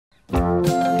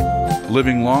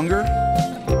Living longer,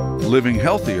 living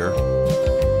healthier,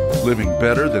 living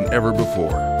better than ever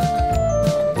before.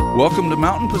 Welcome to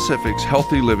Mountain Pacific's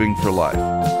Healthy Living for Life,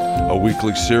 a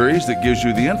weekly series that gives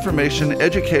you the information,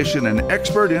 education, and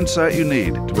expert insight you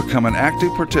need to become an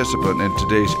active participant in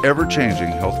today's ever-changing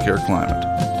healthcare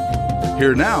climate.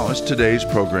 Here now is today's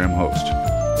program host.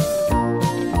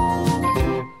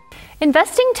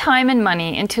 Investing time and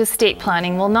money into estate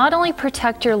planning will not only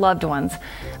protect your loved ones,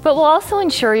 but will also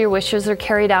ensure your wishes are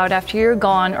carried out after you're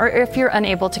gone or if you're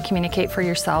unable to communicate for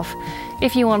yourself.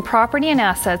 If you own property and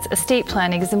assets, estate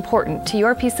planning is important to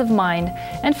your peace of mind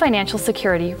and financial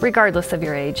security, regardless of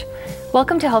your age.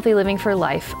 Welcome to Healthy Living for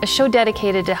Life, a show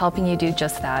dedicated to helping you do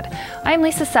just that. I'm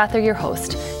Lisa Sather, your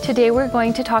host. Today we're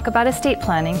going to talk about estate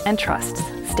planning and trusts.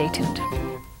 Stay tuned.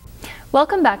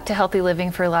 Welcome back to Healthy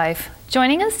Living for Life.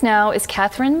 Joining us now is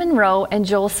Catherine Monroe and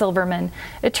Joel Silverman,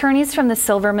 attorneys from the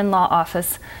Silverman Law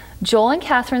Office. Joel and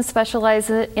Catherine specialize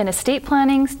in estate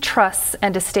planning, trusts,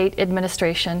 and estate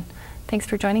administration. Thanks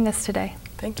for joining us today.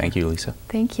 Thank you, Lisa.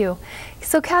 Thank you.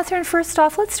 So Catherine, first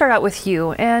off, let's start out with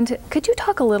you. And could you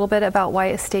talk a little bit about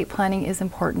why estate planning is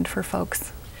important for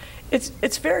folks?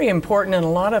 It's very important, and a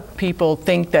lot of people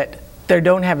think that they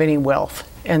don't have any wealth,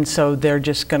 and so they're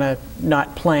just going to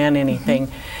not plan anything.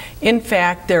 In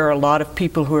fact, there are a lot of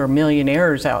people who are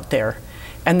millionaires out there,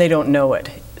 and they don't know it.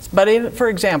 But for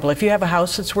example, if you have a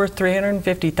house that's worth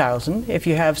 $350,000, if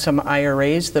you have some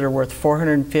IRAs that are worth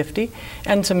 $450,000,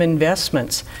 and some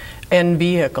investments and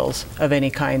vehicles of any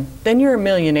kind, then you're a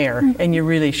millionaire, and you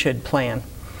really should plan.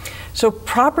 So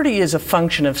property is a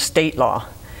function of state law,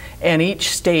 and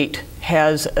each state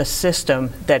has a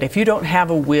system that if you don't have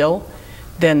a will,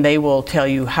 then they will tell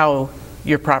you how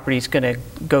your property is going to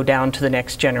go down to the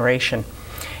next generation.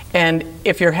 And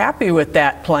if you're happy with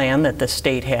that plan that the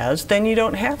state has, then you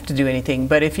don't have to do anything.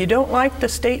 But if you don't like the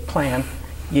state plan,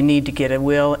 you need to get a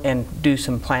will and do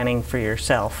some planning for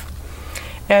yourself.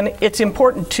 And it's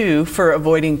important too for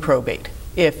avoiding probate.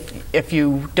 If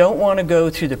you don't want to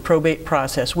go through the probate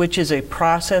process, which is a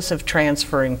process of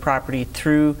transferring property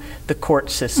through the court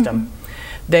system,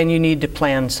 then you need to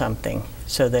plan something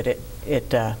so that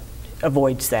it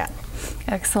avoids that.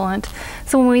 Excellent.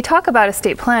 So when we talk about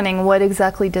estate planning, what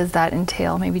exactly does that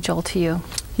entail? Maybe Joel, to you.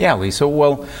 Yeah, Lisa.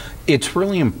 Well, it's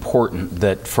really important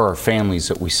that for our families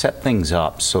that we set things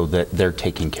up so that they're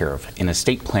taken care of. And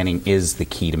estate planning is the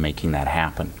key to making that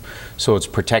happen. So it's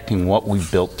protecting what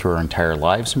we've built through our entire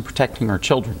lives and protecting our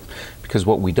children. Because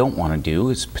what we don't want to do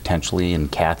is potentially, in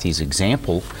Kathy's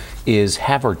example, is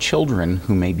have our children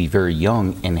who may be very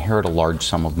young inherit a large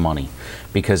sum of money.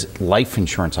 Because life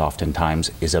insurance oftentimes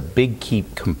is a big key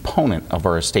component of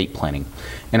our estate planning.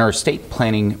 And our estate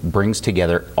planning brings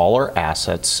together all our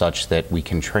assets such that we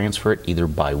can transfer it either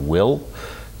by will,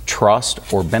 trust,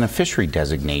 or beneficiary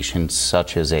designation,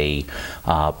 such as a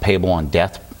payable on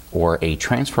death or a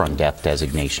transfer on death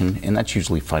designation, and that's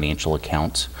usually financial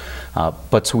accounts.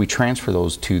 But so we transfer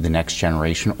those to the next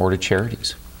generation or to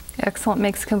charities. Excellent,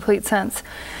 makes complete sense.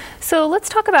 So let's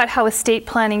talk about how estate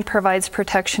planning provides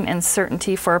protection and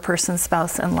certainty for a person's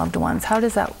spouse and loved ones. How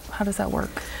does that work?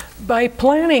 By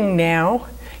planning now,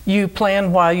 you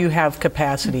plan while you have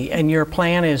capacity, and your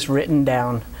plan is written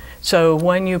down. So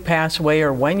when you pass away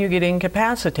or when you get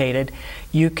incapacitated,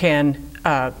 you can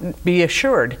be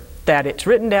assured that it's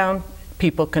written down,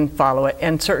 people can follow it,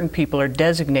 and certain people are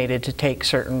designated to take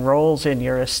certain roles in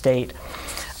your estate.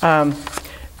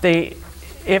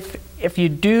 If you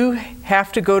do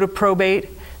have to go to probate,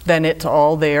 then it's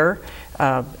all there.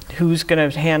 Who's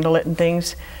going to handle it and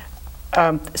things.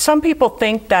 Some people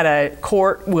think that a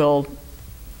court will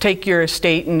take your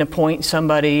estate and appoint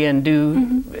somebody and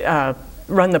do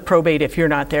run the probate if you're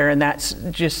not there, and that's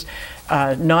just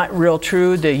not real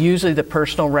true. Usually the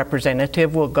personal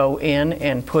representative will go in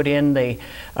and put in the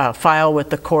file with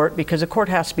the court, because the court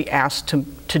has to be asked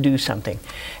to do something.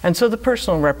 And so the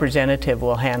personal representative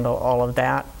will handle all of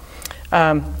that.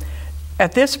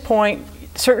 At this point,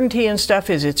 certainty and stuff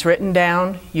is it's written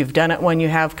down. You've done it when you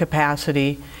have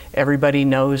capacity. Everybody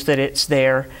knows that it's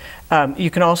there. You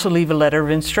can also leave a letter of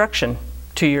instruction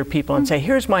to your people and say,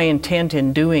 here's my intent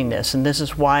in doing this, and this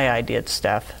is why I did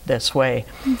stuff this way.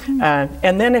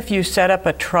 And then if you set up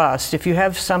a trust, if you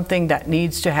have something that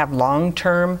needs to have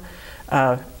long-term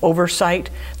oversight,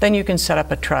 then you can set up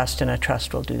a trust, and a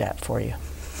trust will do that for you.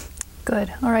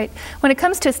 Good. All right. When it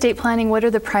comes to estate planning, what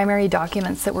are the primary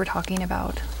documents that we're talking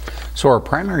about? So our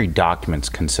primary documents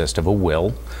consist of a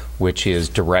will, which is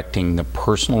directing the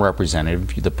personal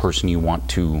representative, the person you want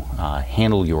to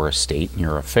handle your estate and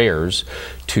your affairs,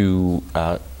 to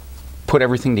put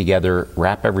everything together,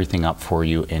 wrap everything up for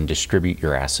you, and distribute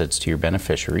your assets to your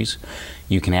beneficiaries.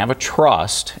 You can have a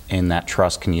trust, and that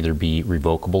trust can either be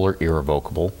revocable or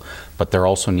irrevocable, but there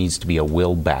also needs to be a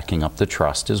will backing up the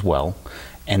trust as well.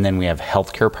 And then we have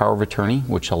healthcare power of attorney,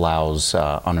 which allows,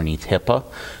 underneath HIPAA,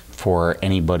 for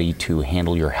anybody to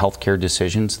handle your healthcare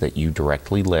decisions that you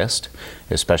directly list,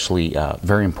 especially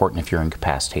very important if you're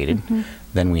incapacitated. Mm-hmm.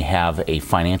 Then we have a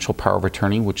financial power of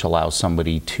attorney, which allows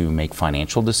somebody to make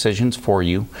financial decisions for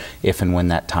you if and when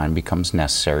that time becomes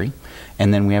necessary.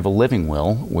 And then we have a living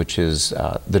will, which is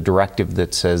the directive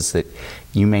that says that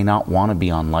you may not want to be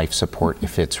on life support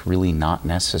if it's really not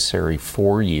necessary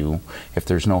for you, if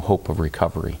there's no hope of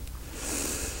recovery.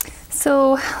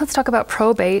 So let's talk about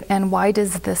probate, and why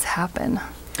does this happen?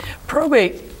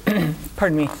 Probate,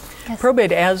 pardon me, yes.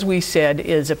 Probate, as we said,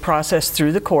 is a process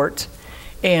through the courts,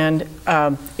 and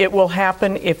it will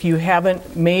happen if you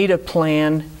haven't made a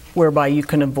plan whereby you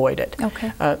can avoid it.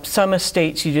 Okay. Some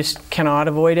estates you just cannot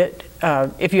avoid it.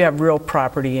 If you have real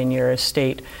property in your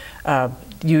estate,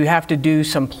 you have to do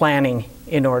some planning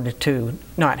in order to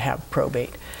not have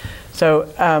probate.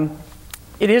 So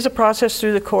it is a process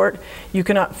through the court. You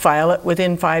cannot file it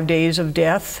within 5 days of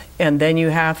death, and then you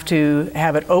have to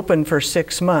have it open for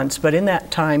 6 months. But in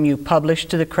that time, you publish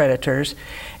to the creditors,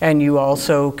 and you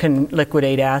also can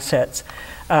liquidate assets.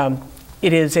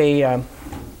 It is a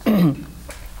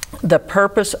the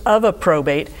purpose of a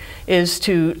probate is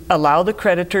to allow the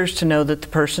creditors to know that the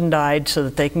person died so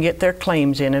that they can get their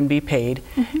claims in and be paid,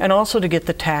 and also to get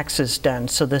the taxes done.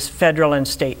 So this federal and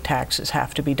state taxes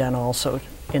have to be done also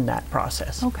in that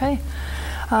process. Okay.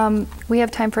 We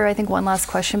have time for, I think, one last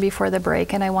question before the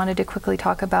break, and I wanted to quickly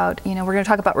talk about, we're going to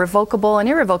talk about revocable and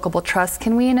irrevocable trusts.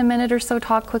 Can we, in a minute or so,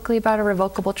 talk quickly about a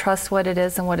revocable trust, what it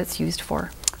is and what it's used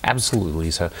for? Absolutely,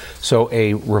 Lisa. So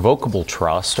a revocable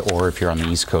trust, or if you're on the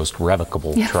East Coast,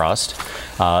 revocable trust,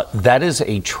 that is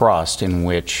a trust in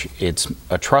which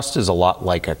a trust is a lot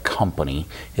like a company.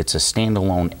 It's a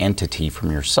standalone entity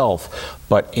from yourself,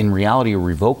 but in reality, a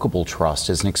revocable trust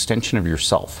is an extension of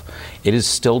yourself. It is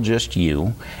still just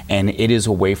you, and it is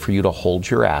a way for you to hold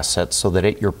your assets so that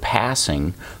at your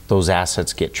passing, those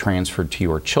assets get transferred to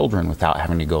your children without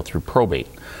having to go through probate.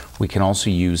 We can also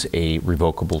use a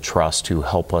revocable trust to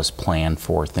help us plan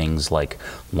for things like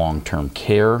long-term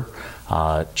care,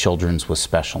 children with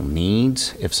special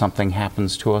needs if something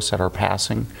happens to us at our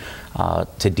passing,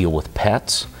 to deal with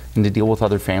pets, and to deal with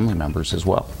other family members as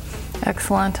well.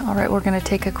 Excellent. All right, we're going to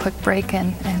take a quick break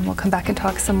and we'll come back and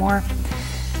talk some more.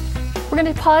 We're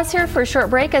going to pause here for a short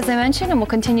break, as I mentioned, and we'll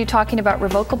continue talking about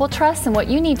revocable trusts and what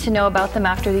you need to know about them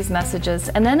after these messages.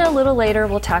 And then a little later,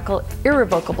 we'll tackle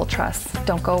irrevocable trusts.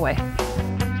 Don't go away.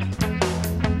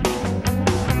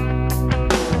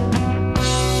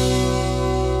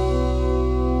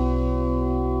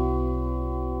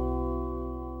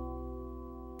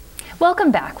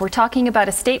 Welcome back. We're talking about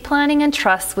estate planning and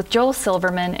trusts with Joel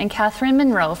Silverman and Catherine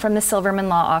Monroe from the Silverman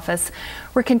Law Office.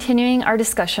 We're continuing our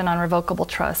discussion on revocable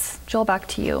trusts. Joel, back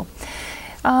to you.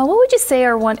 What would you say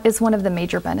is one of the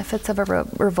major benefits of a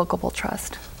revocable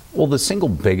trust? Well, the single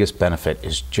biggest benefit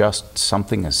is just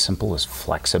something as simple as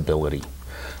flexibility.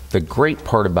 The great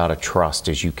part about a trust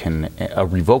is a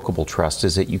revocable trust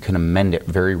is that you can amend it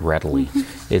very readily.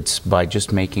 It's by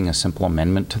just making a simple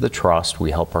amendment to the trust.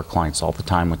 We help our clients all the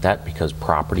time with that because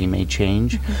property may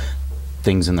change,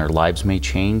 things in their lives may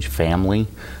change, family,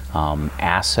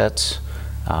 assets,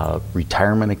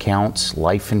 retirement accounts,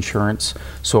 life insurance.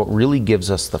 So it really gives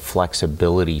us the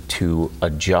flexibility to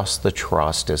adjust the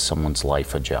trust as someone's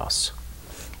life adjusts.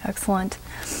 Excellent.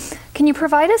 Can you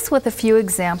provide us with a few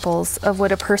examples of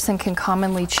what a person can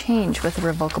commonly change with a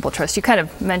revocable trust? You kind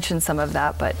of mentioned some of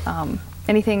that, but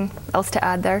anything else to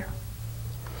add there?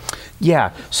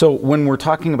 Yeah, so when we're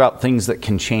talking about things that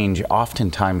can change,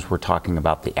 oftentimes we're talking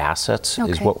about the assets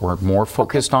is what we're more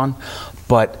focused on,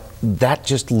 but that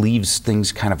just leaves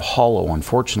things kind of hollow,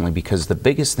 unfortunately, because the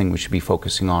biggest thing we should be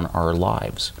focusing on are our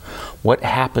lives. What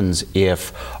happens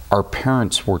if our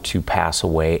parents were to pass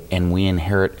away and we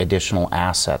inherit additional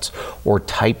assets or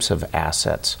types of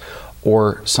assets,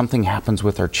 or something happens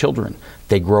with our children?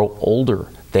 They grow older,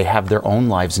 they have their own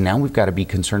lives. Now we've got to be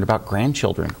concerned about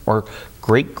grandchildren or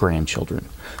great-grandchildren.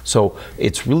 So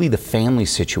it's really the family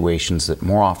situations that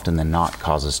more often than not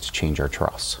cause us to change our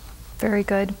trusts. Very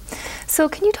good. So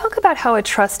can you talk about how a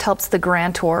trust helps the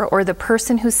grantor or the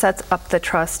person who sets up the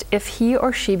trust if he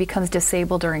or she becomes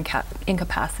disabled or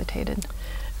incapacitated?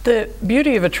 The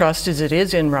beauty of a trust is it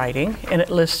is in writing and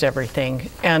it lists everything.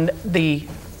 And the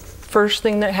first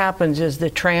thing that happens is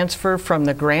the transfer from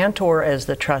the grantor as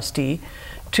the trustee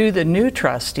to the new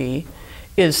trustee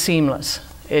is seamless.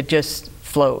 It just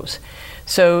flows.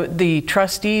 So the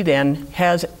trustee then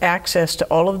has access to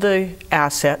all of the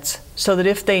assets so that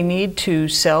if they need to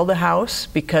sell the house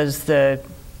because the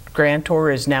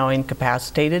grantor is now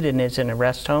incapacitated and is in a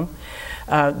rest home,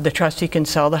 the trustee can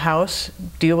sell the house,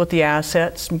 deal with the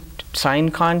assets, sign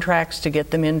contracts to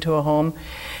get them into a home.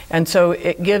 And so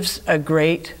it gives a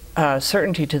great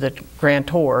certainty to the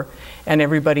grantor, and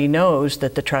everybody knows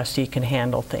that the trustee can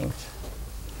handle things.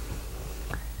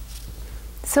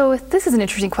 So this is an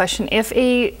interesting question.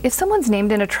 If someone's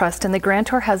named in a trust and the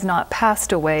grantor has not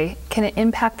passed away, can it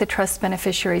impact the trust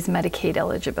beneficiary's Medicaid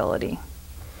eligibility?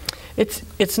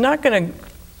 It's not going to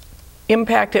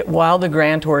impact it while the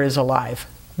grantor is alive,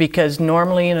 because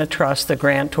normally in a trust the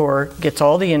grantor gets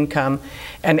all the income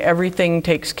and everything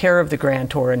takes care of the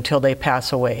grantor until they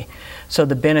pass away. So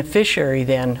the beneficiary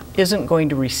then isn't going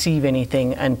to receive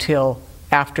anything until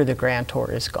after the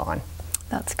grantor is gone.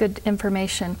 That's good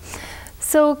information.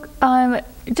 So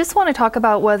just want to talk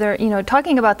about whether,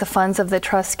 talking about the funds of the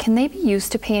trust, can they be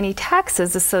used to pay any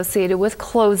taxes associated with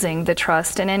closing the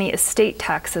trust and any estate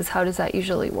taxes? How does that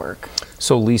usually work?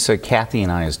 So Lisa, Kathy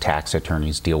and I as tax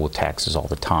attorneys deal with taxes all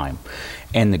the time.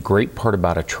 And the great part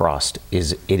about a trust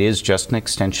is it is just an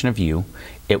extension of you.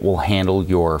 It will handle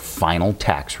your final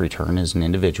tax return as an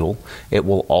individual. It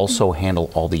will also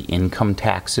handle all the income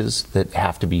taxes that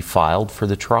have to be filed for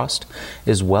the trust,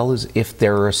 as well as if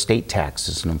there are estate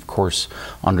taxes. And of course,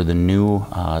 under the new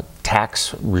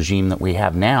tax regime that we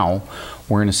have now,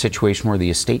 we're in a situation where the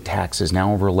estate tax is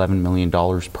now over $11 million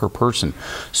per person.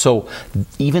 So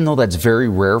even though that's very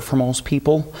rare for most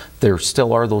people, there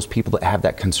still are those people that have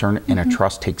that concern, and a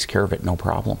trust takes care of it, no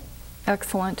problem.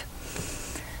 Excellent.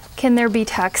 Can there be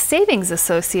tax savings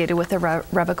associated with a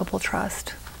revocable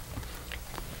trust?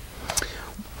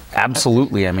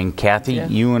 Absolutely. I mean, Kathy,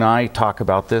 you and I talk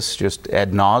about this just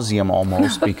ad nauseum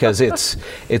almost, because it's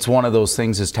one of those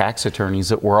things as tax attorneys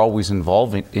that we're always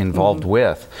involved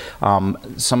with.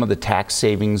 Some of the tax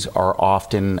savings are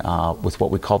often with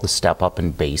what we call the step up in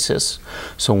basis.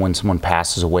 So when someone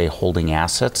passes away holding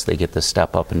assets, they get the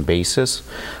step up in basis.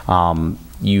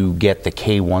 You get the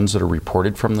K-1s that are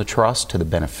reported from the trust to the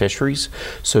beneficiaries,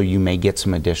 so you may get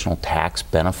some additional tax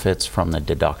benefits from the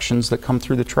deductions that come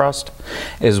through the trust,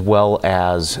 as well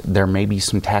as there may be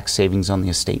some tax savings on the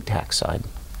estate tax side.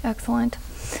 Excellent.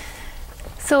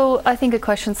 So I think a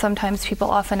question sometimes people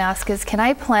often ask is, can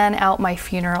I plan out my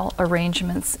funeral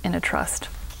arrangements in a trust?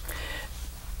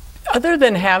 Other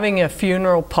than having a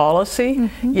funeral policy,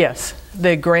 yes.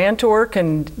 The grantor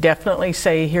can definitely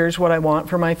say, here's what I want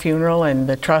for my funeral, and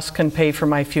the trust can pay for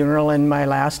my funeral and my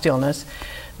last illness.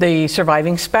 The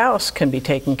surviving spouse can be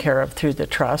taken care of through the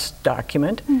trust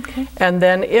document. And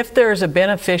then if there's a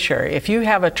beneficiary, if you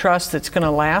have a trust that's going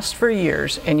to last for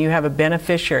years and you have a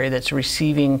beneficiary that's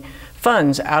receiving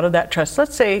funds out of that trust,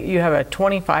 let's say you have a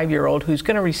 25-year-old who's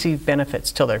going to receive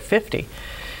benefits till they're 50,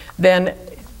 then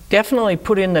definitely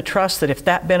put in the trust that if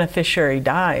that beneficiary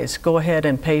dies, go ahead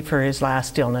and pay for his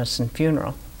last illness and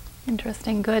funeral.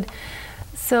 Interesting, good.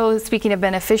 So speaking of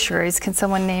beneficiaries, can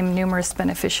someone name numerous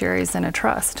beneficiaries in a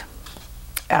trust?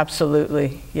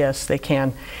 Absolutely, yes, they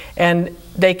can. And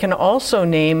they can also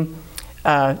name,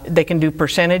 they can do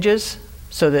percentages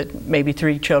so that maybe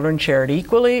 3 children share it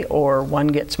equally or one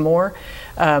gets more.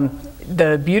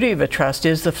 The beauty of a trust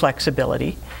is the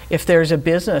flexibility. If there's a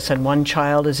business and one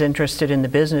child is interested in the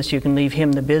business, you can leave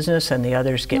him the business and the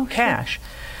others get cash.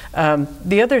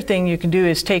 The other thing you can do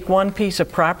is take one piece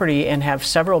of property and have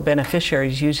several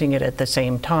beneficiaries using it at the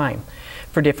same time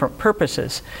for different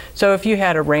purposes. So if you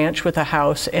had a ranch with a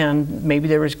house and maybe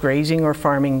there was grazing or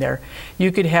farming there,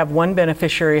 you could have one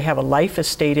beneficiary have a life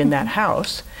estate in that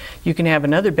house. You can have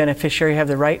another beneficiary have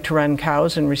the right to run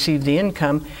cows and receive the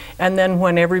income, and then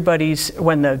when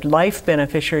the life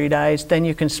beneficiary dies, then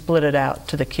you can split it out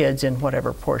to the kids in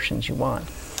whatever portions you want.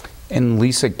 And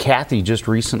Lisa, Kathy just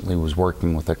recently was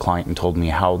working with a client and told me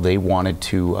how they wanted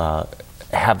to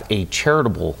have a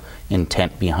charitable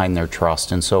intent behind their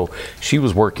trust, and so she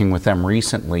was working with them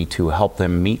recently to help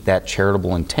them meet that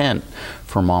charitable intent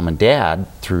for mom and dad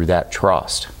through that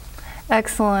trust.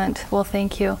 Excellent. Well,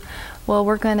 thank you. Well,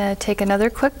 we're going to take another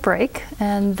quick break,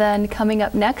 and then coming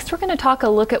up next, we're going to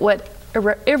look at what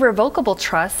irrevocable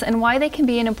trusts and why they can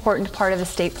be an important part of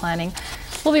estate planning.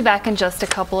 We'll be back in just a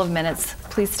couple of minutes.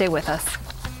 Please stay with us.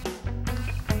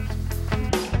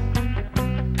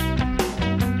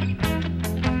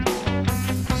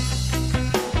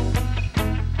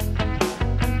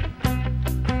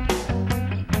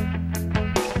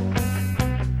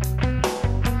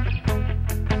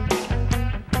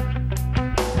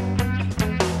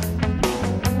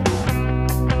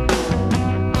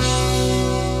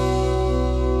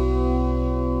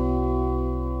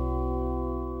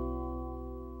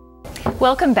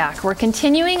 Welcome back. We're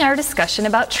continuing our discussion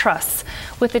about trusts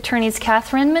with attorneys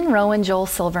Catherine Monroe and Joel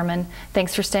Silverman.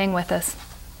 Thanks for staying with us.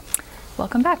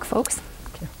 Welcome back, folks.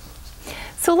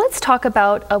 So let's talk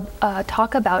about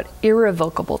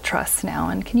irrevocable trusts now.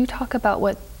 And can you talk about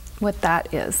what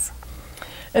that is?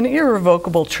 An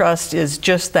irrevocable trust is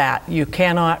just that. You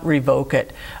cannot revoke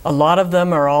it. A lot of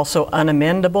them are also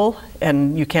unamendable,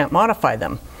 and you can't modify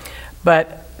them.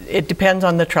 But it depends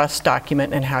on the trust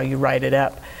document and how you write it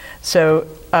up. So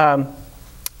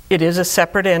it is a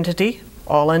separate entity,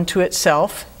 all unto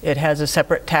itself. It has a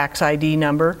separate tax ID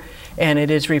number, and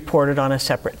it is reported on a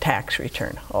separate tax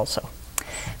return also.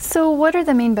 So what are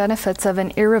the main benefits of an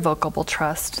irrevocable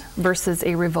trust versus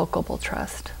a revocable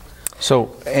trust?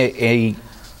 So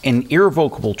an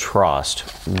irrevocable trust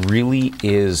really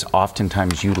is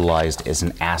oftentimes utilized as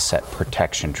an asset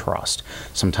protection trust.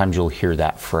 Sometimes you'll hear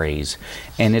that phrase,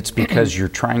 and it's because you're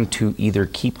trying to either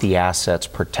keep the assets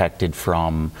protected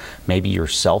from maybe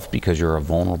yourself because you're a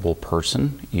vulnerable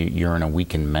person, you're in a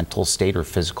weakened mental state or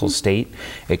physical state.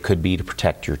 It could be to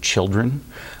protect your children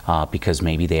because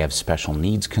maybe they have special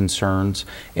needs concerns.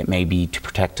 It may be to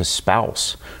protect a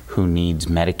spouse who needs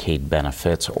Medicaid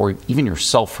benefits, or even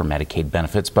yourself for Medicaid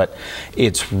benefits, but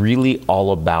it's really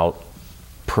all about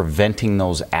preventing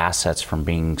those assets from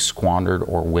being squandered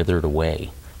or withered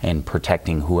away and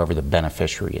protecting whoever the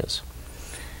beneficiary is.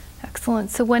 Excellent.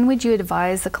 So when would you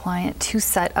advise a client to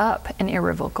set up an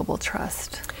irrevocable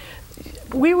trust?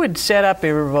 We would set up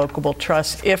irrevocable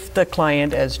trust if the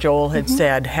client, as Joel had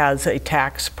said, has a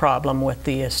tax problem with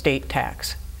the estate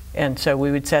tax. And so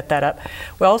we would set that up.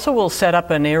 We also will set up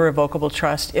an irrevocable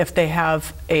trust if they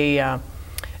have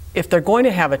if they're going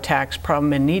to have a tax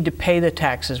problem and need to pay the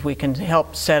taxes. We can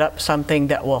help set up something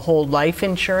that will hold life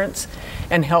insurance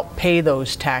and help pay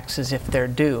those taxes if they're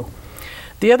due.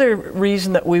 The other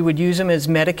reason that we would use them is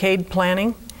Medicaid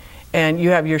planning. And you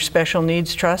have your special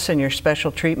needs trusts and your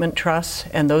special treatment trusts,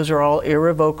 and those are all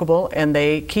irrevocable, and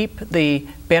they keep the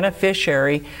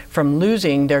beneficiary from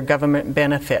losing their government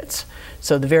benefits.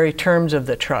 So the very terms of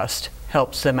the trust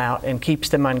helps them out and keeps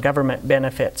them on government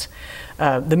benefits.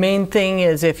 The main thing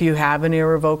is if you have an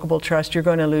irrevocable trust, you're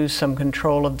going to lose some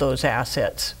control of those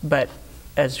assets. But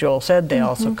as Joel said, they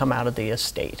also come out of the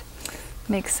estate.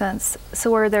 Makes sense.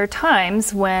 So are there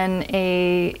times when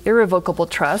a irrevocable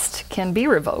trust can be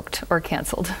revoked or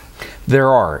canceled? There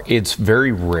are. It's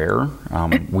very rare.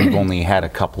 We've only had a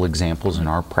couple examples in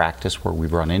our practice where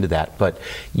we've run into that, but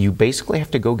you basically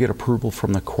have to go get approval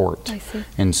from the court. I see.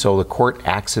 And so the court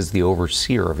acts as the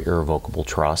overseer of irrevocable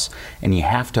trusts, and you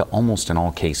have to almost in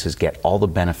all cases get all the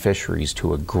beneficiaries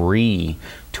to agree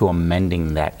to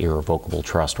amending that irrevocable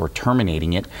trust or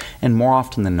terminating it. And more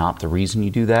often than not, the reason you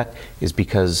do that is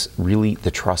because really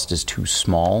the trust is too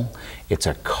small. It's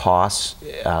a cost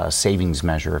savings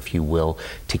measure, if you will,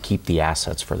 to keep the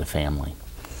assets for the family.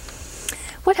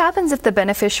 What happens if the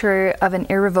beneficiary of an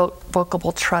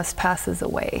irrevocable trust passes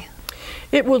away?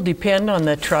 It will depend on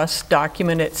the trust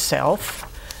document itself.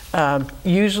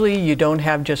 Usually you don't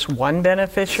have just one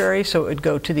beneficiary, so it would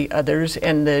go to the others,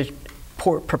 and the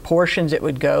proportions it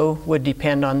would go would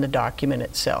depend on the document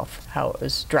itself, how it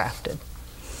was drafted.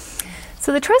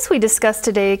 So the trust we discussed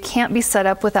today can't be set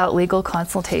up without legal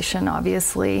consultation,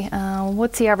 obviously.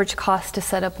 What's the average cost to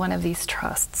set up one of these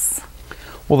trusts?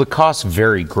 Well, the costs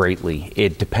vary greatly.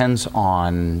 It depends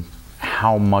on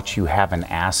how much you have in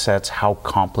assets, how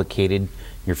complicated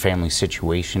your family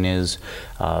situation is.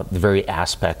 The very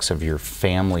aspects of your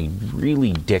family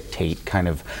really dictate kind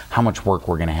of how much work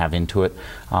we're going to have into it.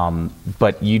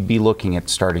 But you'd be looking at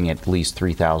starting at least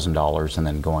 $3,000 and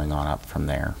then going on up from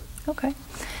there. Okay.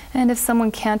 And if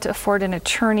someone can't afford an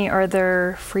attorney, are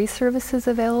there free services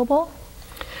available?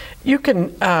 You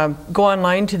can go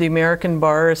online to the American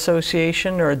Bar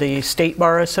Association or the State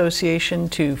Bar Association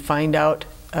to find out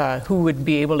who would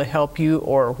be able to help you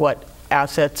or what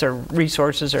assets or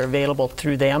resources are available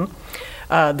through them.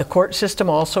 The court system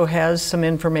also has some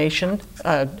information,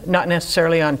 not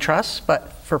necessarily on trusts,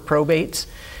 but for probates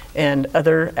and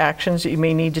other actions that you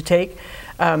may need to take.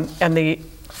 And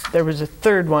there was a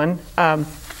third one.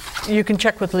 You can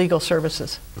check with legal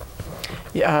services.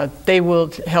 They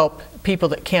will help people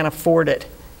that can't afford it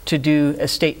to do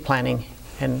estate planning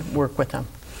and work with them.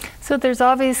 So there's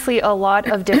obviously a lot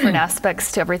of different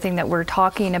aspects to everything that we're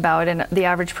talking about, and the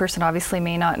average person obviously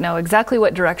may not know exactly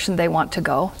what direction they want to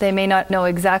go. They may not know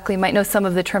exactly, might know some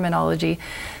of the terminology.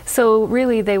 So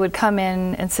really they would come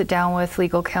in and sit down with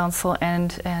legal counsel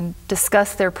and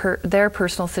discuss their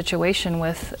personal situation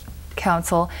with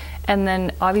counsel, and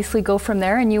then obviously go from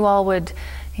there, and you all would,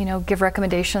 you know, give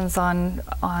recommendations on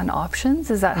options.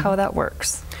 Is that how that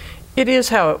works? It is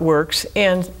how it works,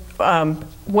 and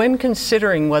when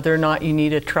considering whether or not you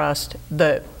need a trust,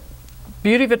 the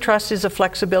beauty of a trust is a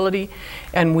flexibility,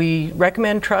 and we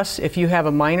recommend trusts if you have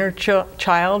a minor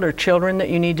child or children that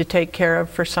you need to take care of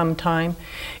for some time.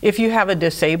 If you have a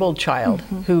disabled child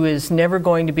who is never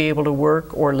going to be able to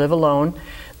work or live alone,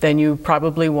 then you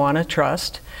probably want a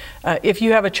trust. If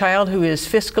you have a child who is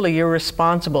fiscally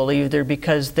irresponsible, either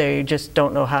because they just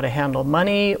don't know how to handle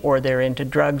money or they're into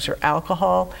drugs or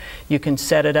alcohol, you can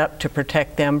set it up to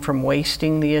protect them from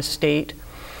wasting the estate.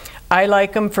 I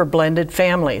like them for blended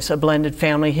families, a blended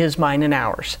family, his, mine, and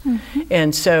ours.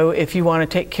 And so if you want to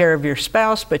take care of your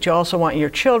spouse, but you also want your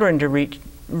children to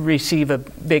receive a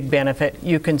big benefit,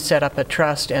 you can set up a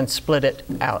trust and split it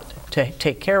out to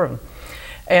take care of them.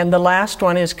 And the last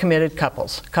one is committed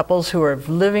couples. Couples who are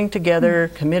living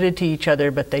together, committed to each other,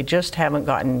 but they just haven't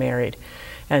gotten married.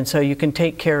 And so you can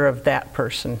take care of that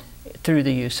person through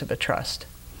the use of a trust.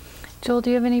 Joel, do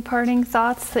you have any parting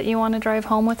thoughts that you want to drive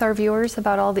home with our viewers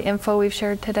about all the info we've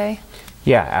shared today?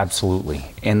 Yeah,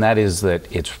 absolutely. And that is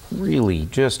that it's really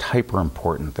just hyper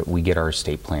important that we get our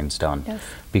estate plans done. Yes.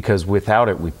 Because without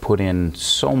it, we put in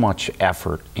so much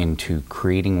effort into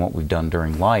creating what we've done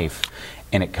during life,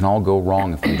 and it can all go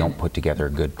wrong if we don't put together a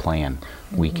good plan.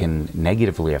 We can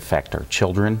negatively affect our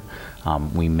children.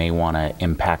 We may want to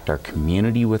impact our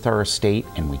community with our estate,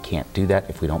 and we can't do that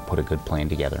if we don't put a good plan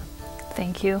together.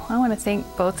 Thank you. I want to thank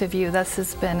both of you. This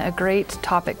has been a great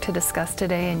topic to discuss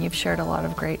today, and you've shared a lot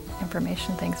of great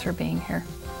information. Thanks for being here.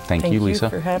 Thank you, Lisa.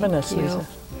 Thank you for having us, Lisa.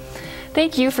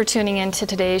 Thank you for tuning in to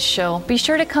today's show. Be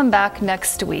sure to come back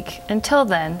next week. Until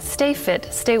then, stay fit,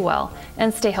 stay well,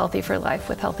 and stay healthy for life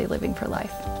with Healthy Living for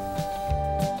Life.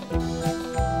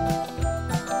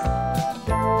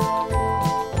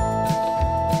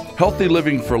 Healthy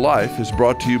Living for Life is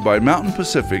brought to you by Mountain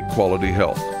Pacific Quality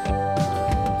Health.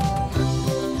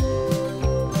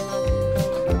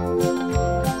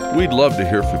 We'd love to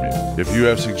hear from you. If you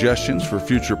have suggestions for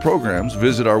future programs,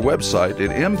 visit our website at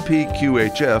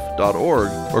mpqhf.org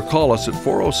or call us at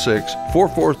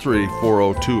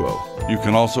 406-443-4020. You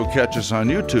can also catch us on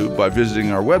YouTube by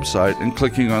visiting our website and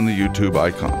clicking on the YouTube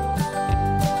icon.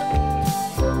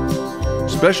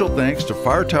 Special thanks to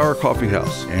Fire Tower Coffee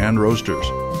House and Roasters.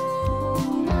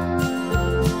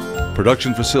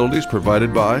 Production facilities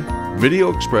provided by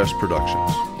Video Express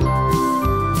Productions.